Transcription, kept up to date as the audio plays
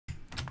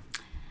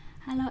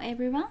Hello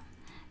everyone,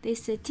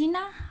 this is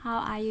Tina. How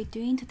are you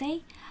doing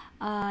today?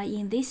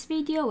 In this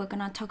video, we're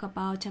gonna talk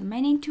about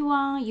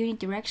ManyToOne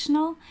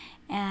Unidirectional,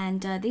 and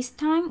this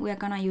time we're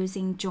gonna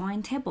using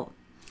join table.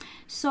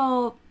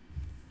 So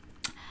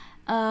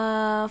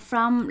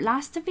from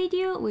last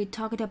video, we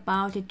talked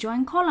about the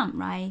join column,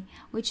 right?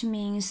 Which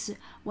means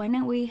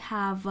when we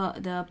have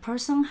the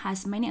person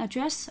has many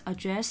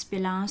address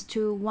belongs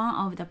to one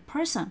of the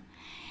person.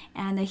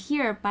 And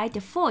here by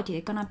default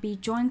it's gonna be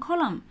join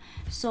column.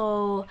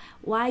 So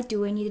why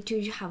do we need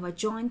to have a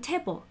join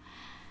table?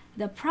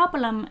 The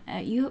problem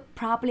you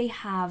probably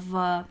have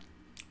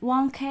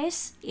one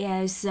case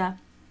is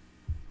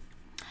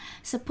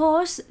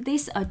suppose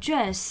this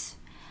address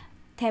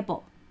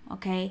table,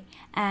 okay,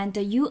 and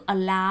you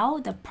allow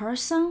the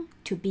person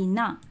to be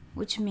none,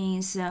 which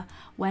means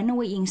when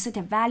we insert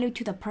a value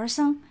to the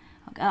person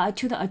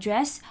to the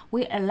address,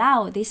 we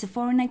allow this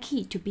foreign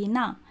key to be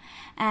none.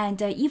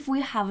 And if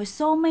we have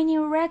so many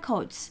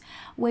records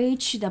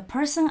which the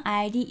person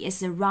ID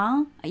is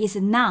none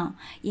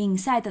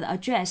inside the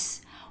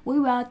address, we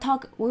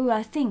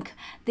will think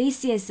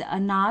this is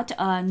not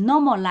a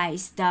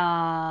normalized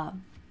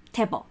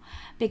table,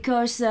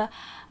 because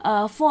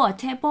for a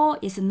table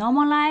is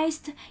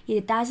normalized,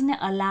 it doesn't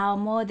allow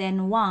more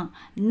than one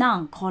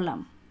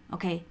non-column,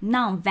 okay,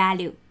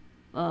 non-value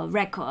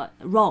record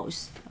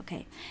rows.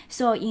 Okay,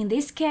 so in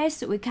this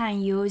case we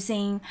can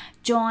using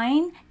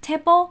join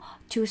table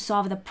to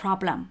solve the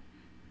problem.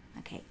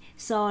 Okay,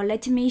 so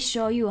let me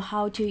show you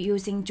how to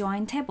using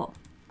join table.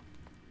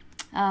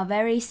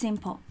 Very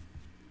simple.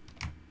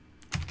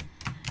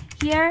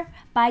 Here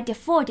by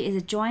default is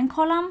a join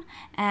column,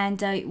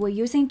 and we're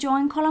using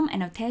join column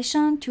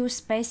annotation to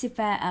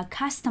specify a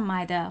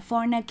customized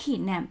foreign key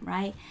name,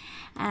 right?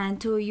 And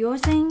to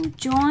using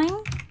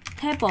join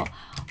table,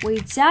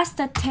 we just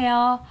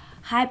tell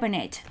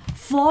Hibernate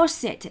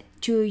force it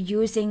to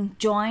using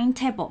join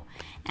table,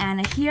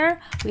 and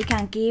here we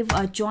can give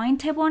a join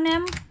table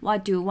name.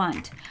 What do you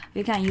want?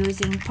 We can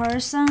using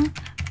person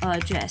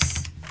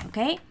address.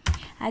 Okay,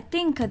 I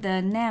think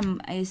the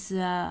name is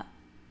not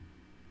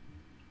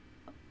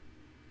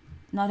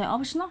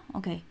optional.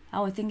 Okay,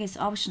 I would think it's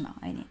optional.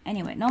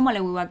 Anyway,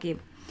 normally we will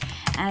give,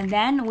 and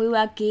then we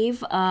will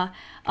give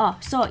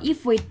so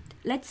if we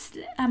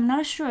I'm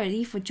not sure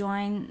if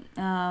join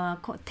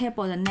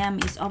table the name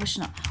is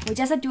optional. We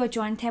just do a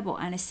join table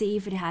and see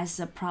if it has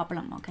a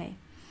problem. Okay,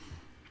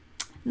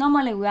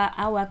 normally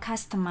I will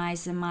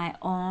customize my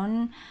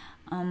own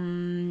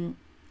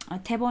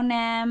table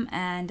name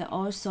and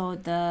also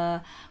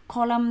the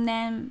column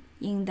name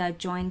in the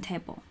join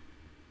table.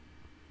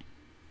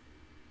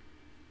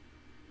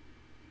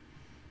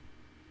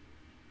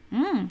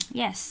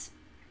 Yes.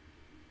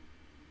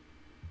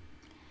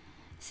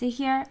 See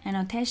here,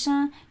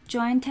 annotation,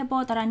 join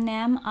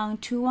table.name on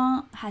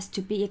ToOne has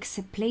to be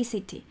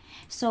explicit.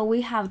 So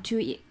we have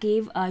to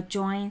give a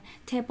join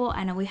table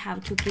and we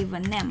have to give a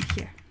name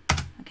here.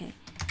 Okay,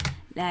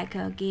 like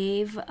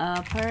give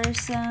a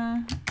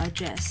person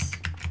address.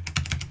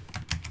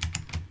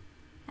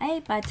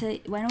 Hey, but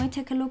when we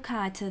take a look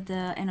at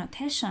the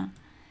annotation,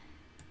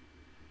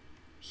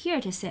 here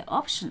it says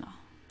optional.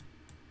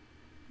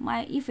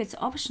 Why, if it's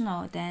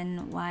optional,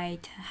 then why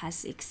it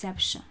has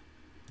exception?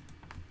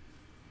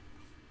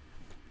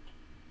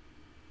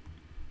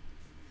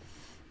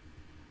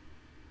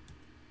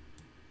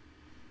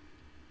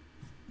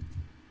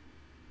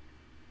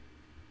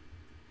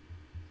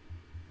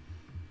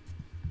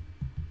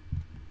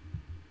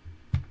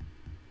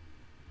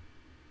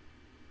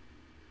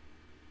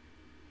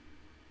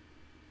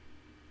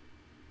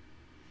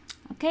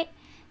 Okay,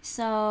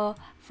 so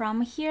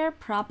from here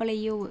probably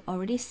you will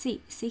already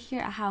see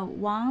here I have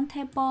 1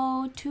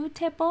 table, 2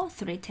 table,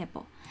 3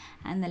 table,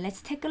 and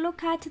let's take a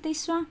look at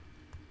this one.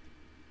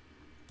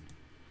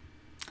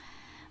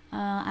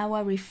 I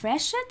will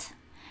refresh it,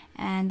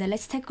 and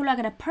let's take a look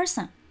at the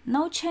person.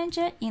 No change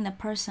in the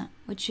person,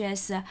 which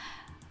is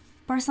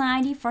person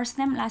ID, first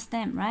name, last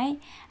name, right?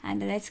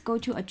 And let's go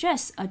to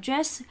address.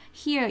 Address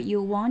here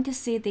you want to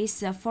see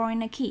this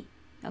foreign key.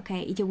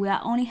 Okay, it will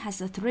only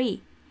has a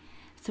three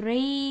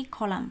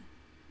column.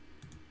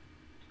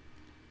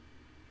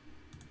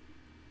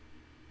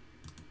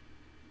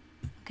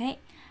 Okay,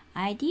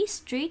 ID,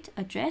 street,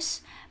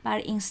 address,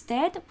 but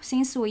instead,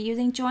 since we're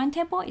using join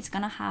table, it's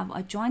gonna have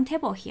a join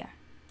table here.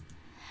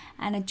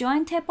 And a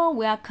join table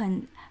will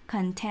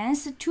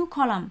contains 2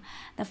 columns.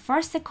 The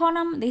first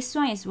column, this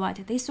one is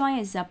what? This one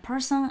is a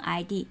person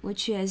ID,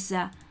 which is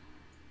the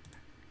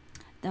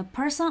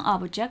person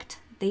object,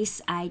 this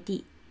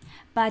ID.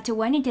 But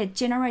when it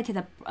generates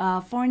the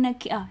foreign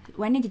key,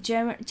 when it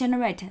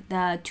generate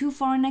the 2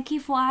 foreign key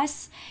for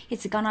us,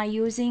 it's gonna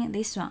using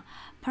this one,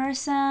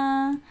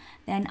 person,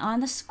 then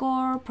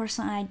underscore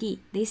person ID.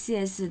 This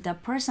is the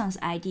person's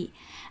ID.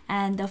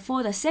 And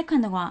for the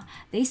second one,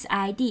 this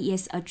ID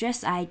is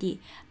address ID,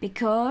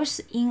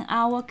 because in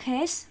our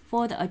case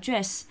for the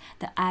address,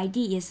 the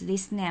ID is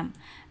this name.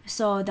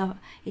 So the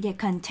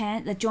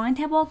join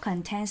table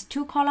contains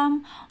two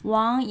columns.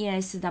 One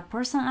is the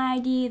person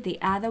ID, the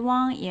other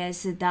one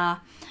is the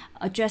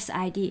address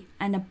ID,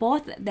 and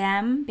both of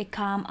them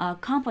become a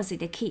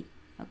composite key.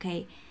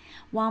 Okay,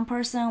 one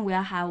person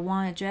will have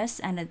one address,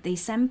 and the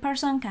same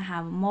person can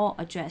have more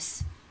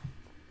address.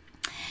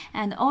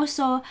 And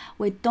also,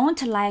 we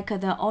don't like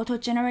the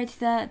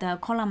auto-generated the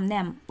column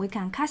name. We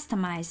can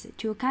customize.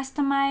 To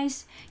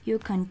customize, you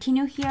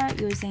continue here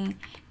using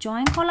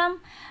join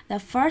column. The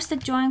first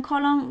join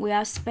column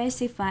will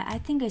specify, I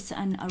think it's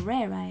an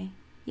array, right?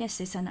 Yes,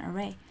 it's an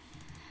array.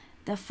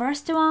 The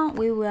first one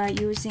we were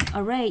using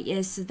array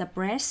is the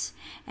brace,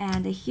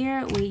 and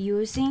here we're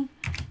using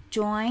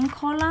join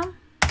column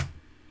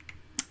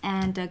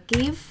and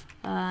give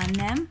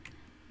name,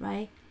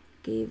 right?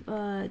 Give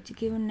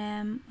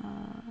name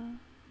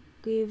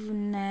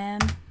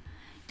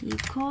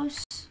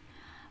equals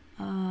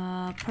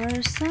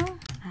person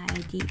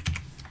ID,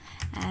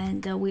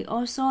 and we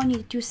also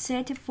need to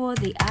set for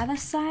the other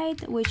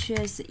side, which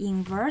is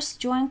inverse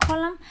join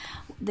column.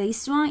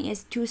 This one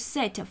is to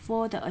set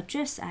for the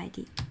address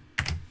ID,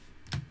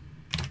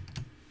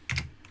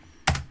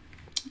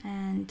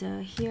 and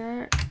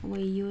here we're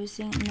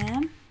using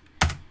name.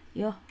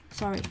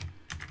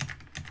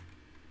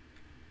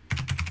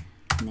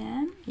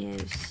 Name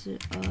is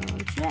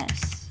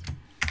address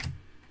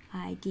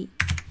ID.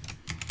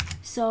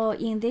 So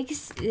in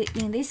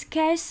this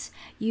case,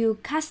 you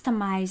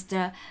customize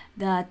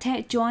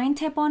the join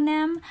table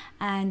name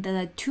and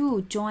the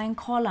two join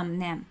column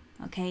name.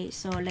 Okay,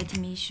 so let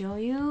me show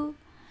you.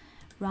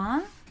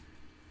 Run.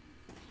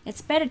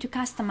 It's better to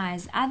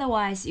customize,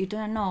 otherwise you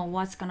don't know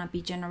what's gonna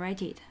be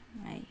generated,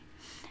 right?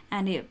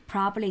 And it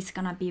probably is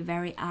gonna be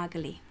very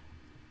ugly.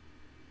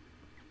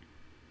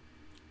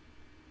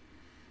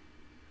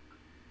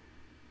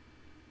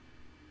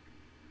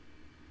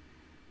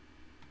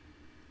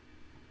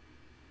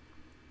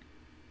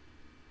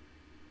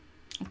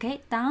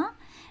 Okay, done.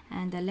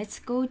 And let's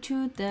go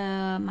to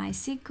the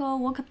MySQL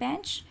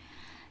workbench.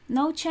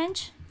 No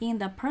change in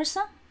the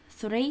person,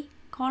 3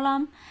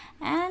 column,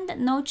 and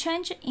no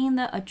change in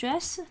the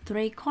address,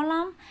 3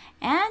 column,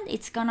 and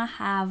it's gonna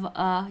have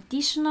an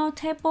additional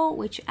table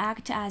which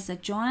act as a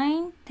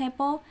join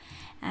table.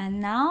 And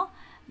now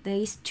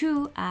these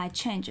two are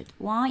changed.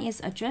 One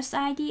is address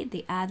ID,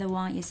 the other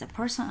one is a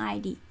person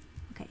ID.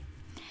 Okay,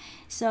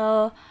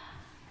 so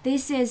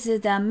this is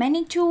the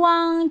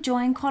ManyToOne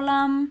join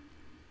column.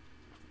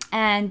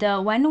 And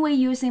when we're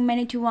using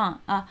ManyToOne,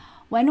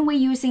 when we're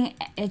using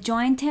a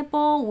join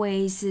table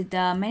with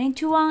the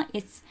ManyToOne,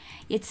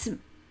 it's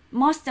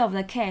most of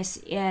the case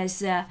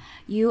is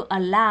you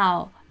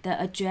allow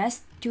the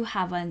address to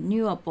have a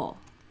nullable,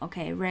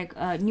 okay,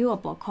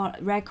 nullable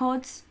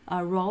records,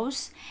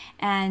 rows,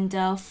 and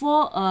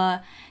for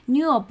a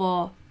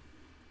nullable,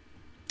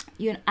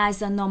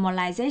 as a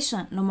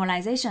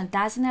normalization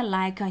doesn't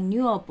like a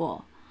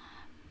nullable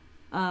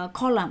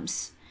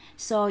columns.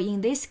 So in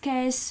this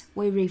case,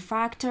 we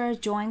refactor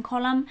join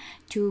column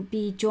to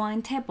be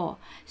join table.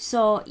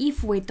 So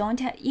if we don't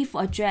have, if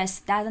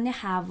address doesn't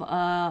have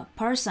a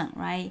person,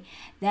 right,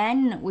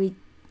 then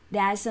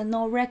there's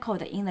no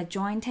record in the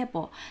join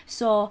table.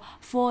 So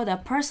for the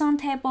person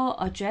table,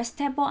 address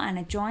table, and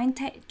a join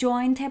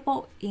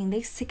table, in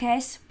this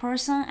case,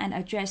 person and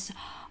address,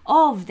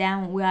 all of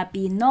them will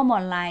be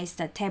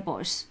normalized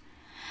tables.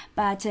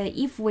 But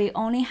if we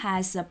only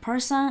has a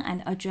person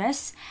and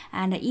address,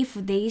 and if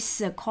this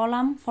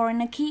column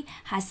foreign key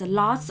has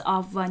lots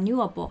of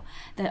nullable,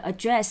 the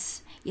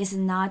address is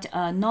not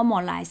a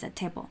normalized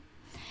table.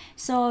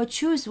 So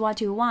choose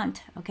what you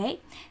want. Okay,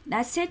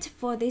 that's it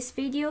for this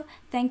video.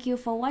 Thank you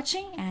for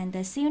watching, and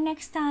see you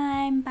next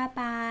time. Bye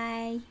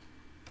bye.